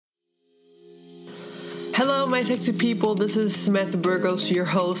Hello, my sexy people. This is Samantha Burgos, your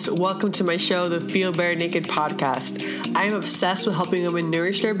host. Welcome to my show, the Feel Bare Naked podcast. I am obsessed with helping women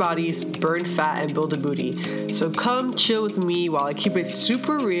nourish their bodies, burn fat, and build a booty. So come chill with me while I keep it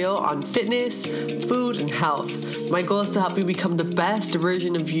super real on fitness, food, and health. My goal is to help you become the best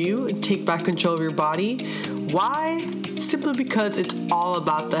version of you and take back control of your body. Why? Simply because it's all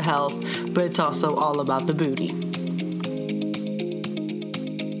about the health, but it's also all about the booty.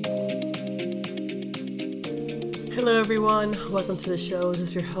 Hello everyone, welcome to the show. This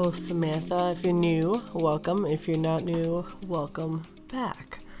is your host Samantha. If you're new, welcome. If you're not new, welcome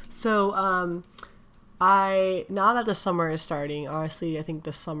back. So now that the summer is starting, honestly, I think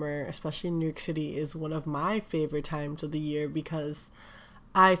the summer, especially in New York City, is one of my favorite times of the year because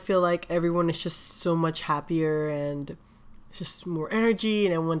I feel like everyone is just so much happier and it's just more energy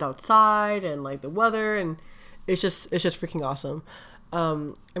and everyone's outside and like the weather and it's just freaking awesome.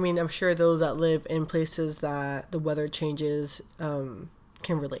 I'm sure those that live in places that the weather changes can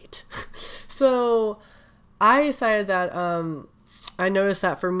relate. So I decided that I noticed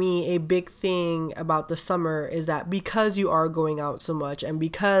that for me, a big thing about the summer is that because you are going out so much and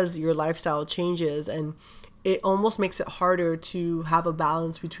because your lifestyle changes, and it almost makes it harder to have a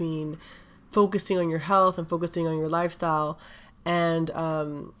balance between focusing on your health and focusing on your lifestyle and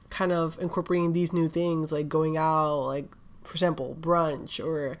kind of incorporating these new things like going out, like for example, brunch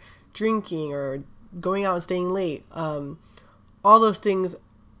or drinking or going out and staying late. All those things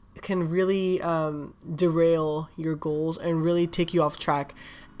can really derail your goals and really take you off track.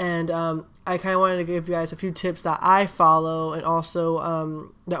 And I kind of wanted to give you guys a few tips that I follow and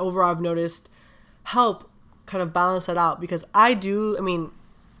also that overall I've noticed help kind of balance that out because don't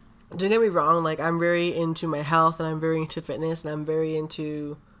get me wrong, like I'm very into my health and I'm very into fitness and I'm very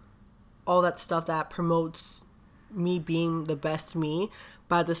into all that stuff that promotes me being the best me,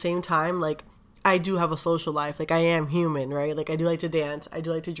 but at the same time, like I do have a social life. Like I am human, right? Like I do like to dance, I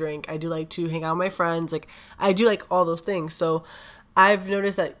do like to drink, I do like to hang out with my friends, like I do like all those things. So I've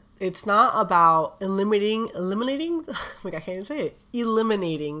noticed that it's not about eliminating like I can't even say it,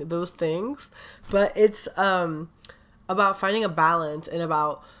 eliminating those things, but it's about finding a balance and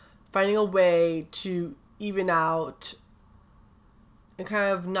about finding a way to even out and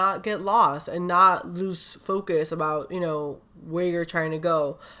kind of not get lost and not lose focus about, where you're trying to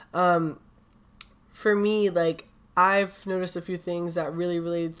go. For me, like I've noticed a few things that really,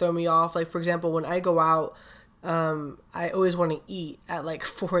 really throw me off. Like for example, when I go out, I always want to eat at like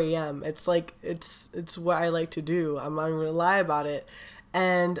 4 a.m. It's like, it's what I like to do. I'm not even gonna lie about it.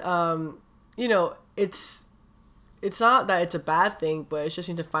 And, it's not that it's a bad thing, but it's just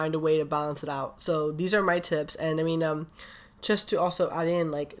need to find a way to balance it out. So these are my tips. And just to also add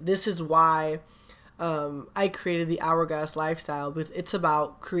in, like, this is why I created the Hourglass lifestyle, because it's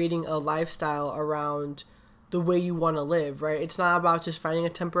about creating a lifestyle around the way you want to live, right? It's not about just finding a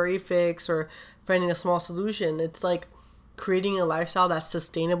temporary fix or finding a small solution. It's like creating a lifestyle that's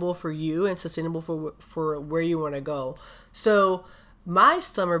sustainable for you and sustainable for where you want to go. So my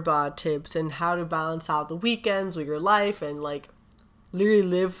summer bod tips and how to balance out the weekends with your life and like literally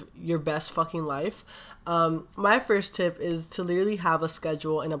live your best fucking life. My first tip is to literally have a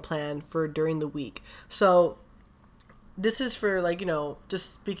schedule and a plan for during the week. So this is for like,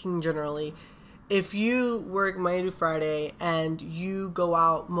 just speaking generally, if you work Monday to Friday and you go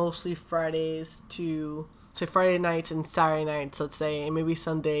out mostly Fridays to say Friday nights and Saturday nights, let's say, and maybe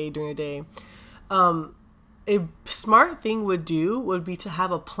Sunday during the day, a smart thing would be to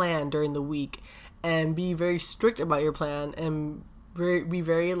have a plan during the week and be very strict about your plan and be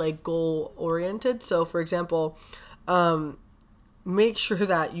very like goal oriented. So for example, make sure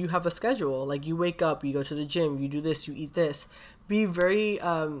that you have a schedule. Like you wake up, you go to the gym, you do this, you eat this. Be very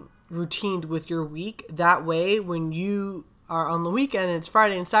routine with your week. That way, when you are on the weekend and it's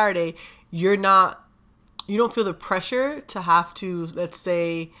Friday and Saturday, you don't feel the pressure to have to, let's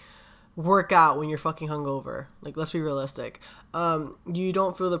say, work out when you're fucking hungover. Like, let's be realistic. You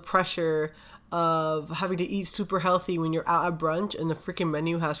don't feel the pressure of having to eat super healthy when you're out at brunch and the freaking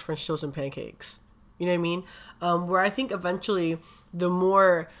menu has French toast and pancakes. You know what I mean? Where I think eventually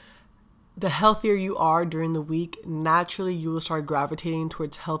the healthier you are during the week, naturally you will start gravitating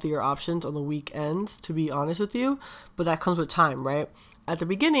towards healthier options on the weekends, to be honest with you. But that comes with time, right? At the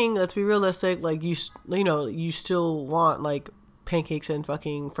beginning, let's be realistic, like you still want like pancakes and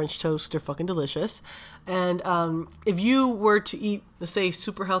fucking French toast. They're fucking delicious. And if you were to eat, let's say,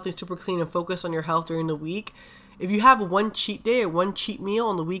 super healthy, super clean, and focus on your health during the week, if you have one cheat day or one cheat meal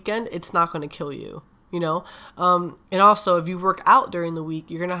on the weekend, it's not going to kill you, and also if you work out during the week,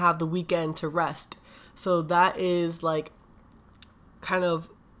 you're going to have the weekend to rest. So that is like kind of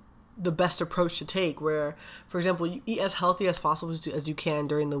the best approach to take, where, for example, you eat as healthy as possible as you can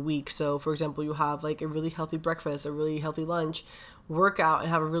during the week. So, for example, you have like a really healthy breakfast, a really healthy lunch, work out, and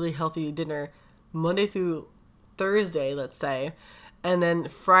have a really healthy dinner Monday through Thursday, let's say, and then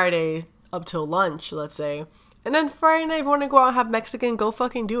Friday up till lunch, let's say. And then Friday night, if you want to go out and have Mexican, go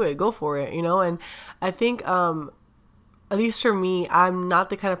fucking do it. Go for it, you know? And I think, at least for me, I'm not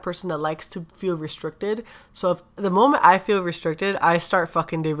the kind of person that likes to feel restricted. So if the moment I feel restricted, I start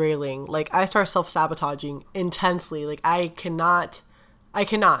fucking derailing. Like, I start self-sabotaging intensely. Like, I cannot.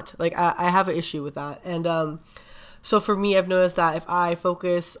 Like, I have an issue with that. And so for me, I've noticed that if I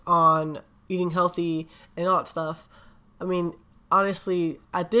focus on eating healthy and all that stuff, I mean, honestly,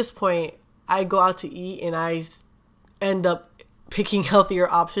 at this point, I go out to eat and I end up picking healthier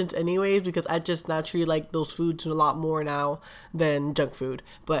options anyways, because I just naturally like those foods a lot more now than junk food.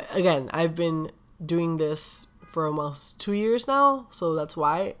 But again, I've been doing this for almost 2 years now, so that's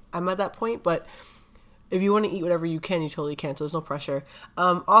why I'm at that point. But if you want to eat whatever you can, you totally can, so there's no pressure.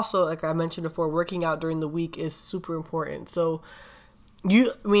 Also, like I mentioned before, working out during the week is super important. So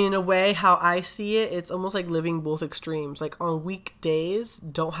in a way, how I see it, it's almost like living both extremes. Like, on weekdays,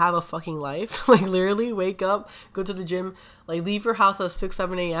 don't have a fucking life. Like, literally wake up, go to the gym, like, leave your house at 6,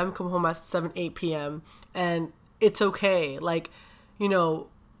 7 a.m., come home at 7, 8 p.m., and it's okay. Like,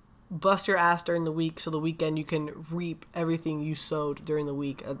 bust your ass during the week so the weekend you can reap everything you sowed during the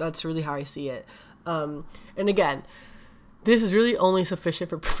week. That's really how I see it. And again, this is really only sufficient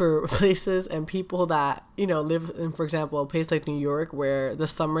for places and people that, live in, for example, a place like New York, where the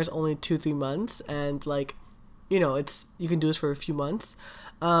summer is only 2-3 months, and like, it's, you can do this for a few months.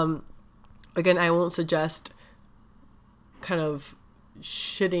 Again, I won't suggest kind of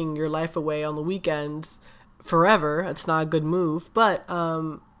shitting your life away on the weekends forever. It's not a good move, but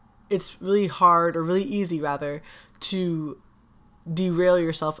it's really hard, or really easy rather, to derail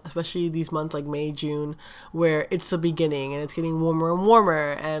yourself, especially these months like May, June, where it's the beginning and it's getting warmer and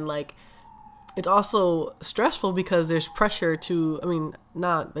warmer, and like, it's also stressful because there's pressure to,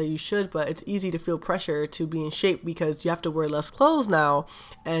 not that you should, but it's easy to feel pressure to be in shape because you have to wear less clothes now,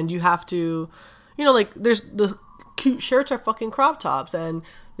 and you have to, like, there's the cute shirts are fucking crop tops, and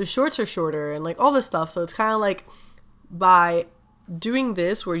the shorts are shorter, and like all this stuff. So it's kind of like, by doing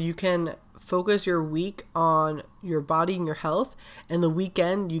this, where you can focus your week on your body and your health, and the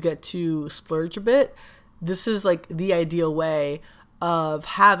weekend you get to splurge a bit. This is like the ideal way of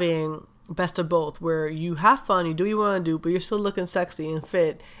having best of both, where you have fun, you do what you want to do, but you're still looking sexy and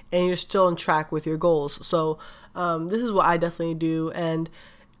fit, and you're still on track with your goals. So this is what I definitely do, and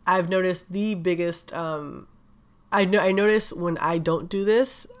I've noticed the biggest I notice when I don't do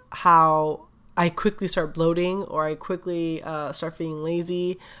this, how I quickly start bloating, or I quickly start feeling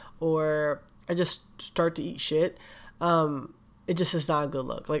lazy, or I just start to eat shit. It just is not a good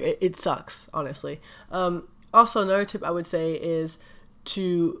look. Like, it sucks, honestly. Also, another tip I would say is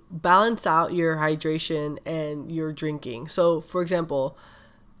to balance out your hydration and your drinking. So, for example,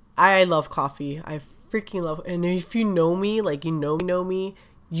 I love coffee. I freaking love, and if you know me, like, you know me,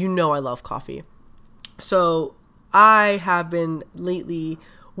 I love coffee. So I have been lately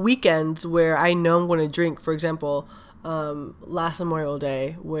weekends where I know I'm going to drink. For example, last Memorial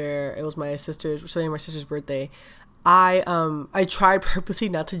Day, where it was my sister's birthday, I tried purposely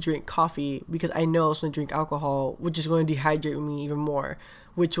not to drink coffee because I know I was going to drink alcohol, which is going to dehydrate me even more,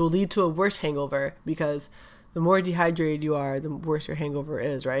 which will lead to a worse hangover, because the more dehydrated you are, the worse your hangover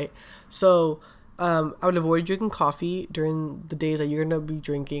is, right? So I would avoid drinking coffee during the days that you're going to be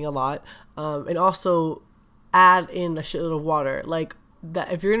drinking a lot, and also add in a shitload of water. Like,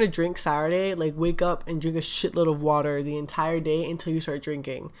 that if you're gonna drink Saturday, like, wake up and drink a shitload of water the entire day until you start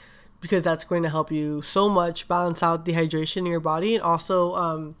drinking, because that's going to help you so much balance out dehydration in your body, and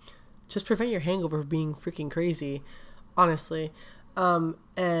also just prevent your hangover from being freaking crazy, honestly.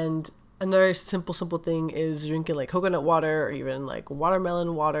 And another simple thing is drinking like coconut water, or even like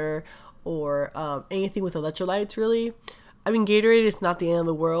watermelon water, or anything with electrolytes, really. Gatorade is not the end of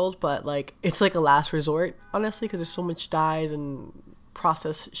the world, but like, it's like a last resort, honestly, because there's so much dyes and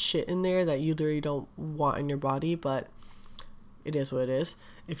processed shit in there that you literally don't want in your body. But it is what it is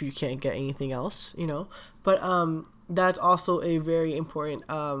if you can't get anything else, But that's also a very important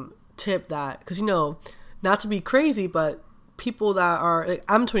tip, that, because not to be crazy, but people that are like,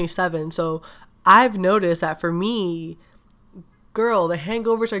 I'm 27, so I've noticed that for me, girl, the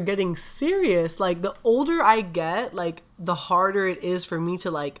hangovers are getting serious. Like, the older I get, like, the harder it is for me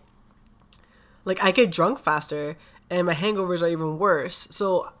to like I get drunk faster, and my hangovers are even worse.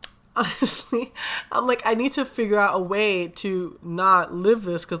 So honestly, I'm like, I need to figure out a way to not live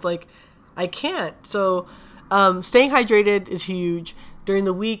this, because like, I can't. So staying hydrated is huge. during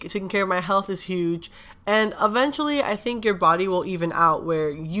the week, taking care of my health is huge. And eventually, I think your body will even out where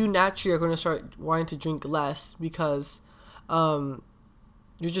you naturally are going to start wanting to drink less because you're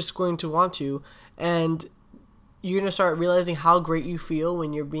just going to want to. And you're going to start realizing how great you feel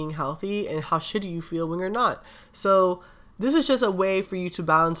when you're being healthy and how shitty you feel when you're not. So this is just a way for you to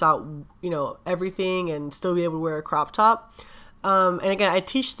balance out, everything and still be able to wear a crop top. And again, I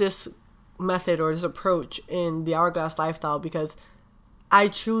teach this method or this approach in the Hourglass Lifestyle because I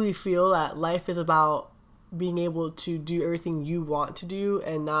truly feel that life is about being able to do everything you want to do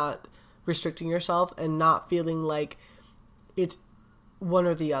and not restricting yourself and not feeling like it's one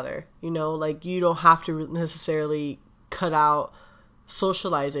or the other. Like you don't have to necessarily cut out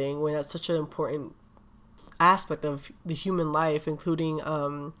socializing when that's such an important aspect of the human life, including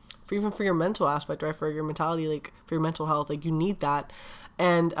for your mental aspect, right? For your mentality, like for your mental health, like you need that.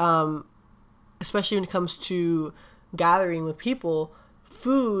 And especially when it comes to gathering with people,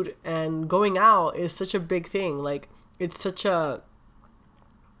 food and going out is such a big thing. Like it's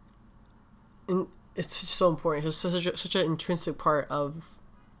so important. It's such an intrinsic part of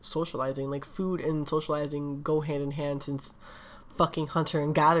socializing. Like food and socializing go hand in hand since fucking hunter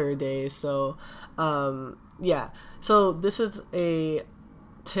and gatherer days. So yeah, so this is a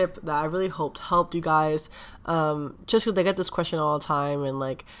tip that I really hoped helped you guys, just because I get this question all the time, and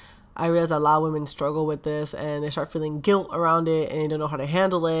like I realize a lot of women struggle with this and they start feeling guilt around it and they don't know how to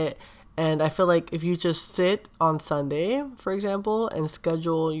handle it. And I feel like if you just sit on Sunday, for example, and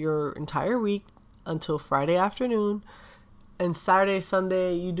schedule your entire week until Friday afternoon, and Saturday,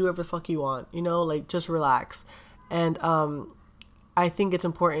 Sunday, you do whatever the fuck you want, like just relax. And I think it's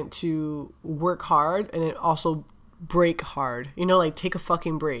important to work hard and it also break hard, like take a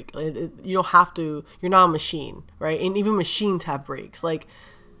fucking break. You don't have to, you're not a machine, right? And even machines have breaks, like,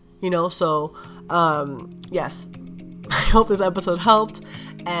 so yes, I hope this episode helped.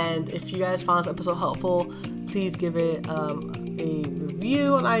 And if you guys found this episode helpful, please give it a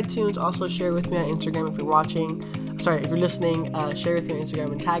review on iTunes. Also share with me on Instagram if you're listening. Share with me on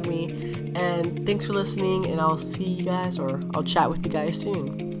Instagram and tag me. And thanks for listening, and I'll see you guys, or I'll chat with you guys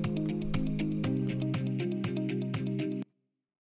soon.